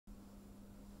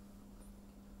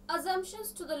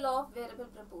assumptions to the law of variable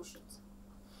proportions.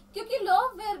 क्योंकि law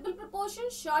of variable proportion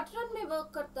short run में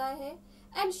work करता है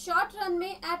and short run में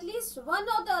at least one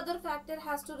और the other factor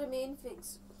has to remain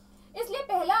fixed. इसलिए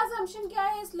पहला assumption क्या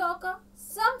है इस लॉ का?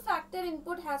 Some factor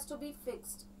input has to be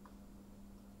fixed.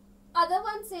 Other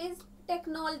one says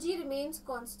technology remains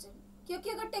constant, क्योंकि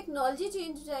अगर टेक्नोलॉजी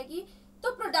चेंज हो जाएगी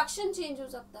तो प्रोडक्शन चेंज हो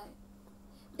सकता है.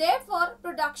 Therefore,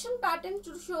 production pattern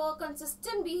to show a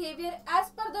consistent behavior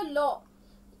as per the law,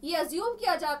 ये assume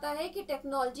किया जाता है कि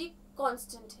टेक्नोलॉजी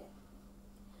कांस्टेंट है.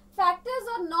 Factors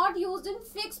are not used in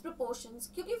fixed proportions,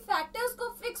 क्योंकि फैक्टर्स को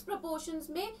फिक्स्ड प्रोपोर्शंस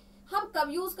में हम कब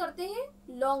यूज करते हैं?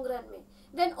 लॉन्ग रन में,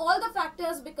 when all the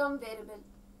factors become variable.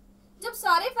 जब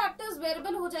सारे फैक्टर्स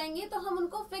वेरिएबल हो जाएंगे तो हम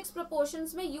उनको फिक्स्ड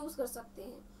प्रोपोर्शंस में यूज कर सकते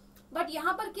हैं. बट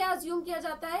यहाँ पर क्या अज्यूम किया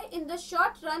जाता है? In the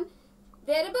short run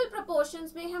variable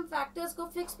proportions में हम फैक्टर्स को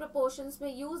फिक्स्ड प्रोपोर्शंस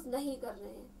में यूज नहीं कर रहे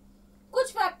हैं.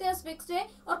 कुछ फैक्टर्स फिक्स्ड है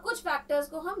और कुछ फैक्टर्स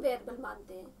को हम वेरिएबल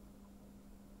मानते हैं.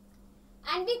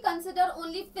 And we consider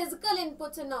only physical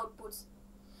inputs and outputs.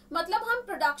 मतलब हम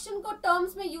प्रोडक्शन को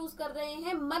टर्म्स में यूज कर रहे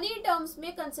हैं, मनी टर्म्स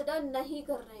में कंसिडर नहीं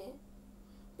कर रहे हैं.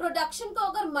 प्रोडक्शन को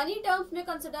अगर मनी टर्म्स में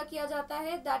कंसिडर किया जाता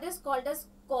है that is called as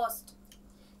cost.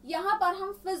 यहाँ पर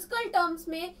हम फिजिकल टर्म्स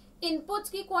में इनपुट्स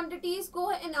की क्वांटिटीज को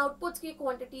एंड आउटपुट्स की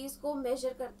क्वांटिटीज को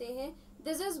मेजर करते हैं.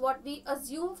 This is what we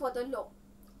assume for the law.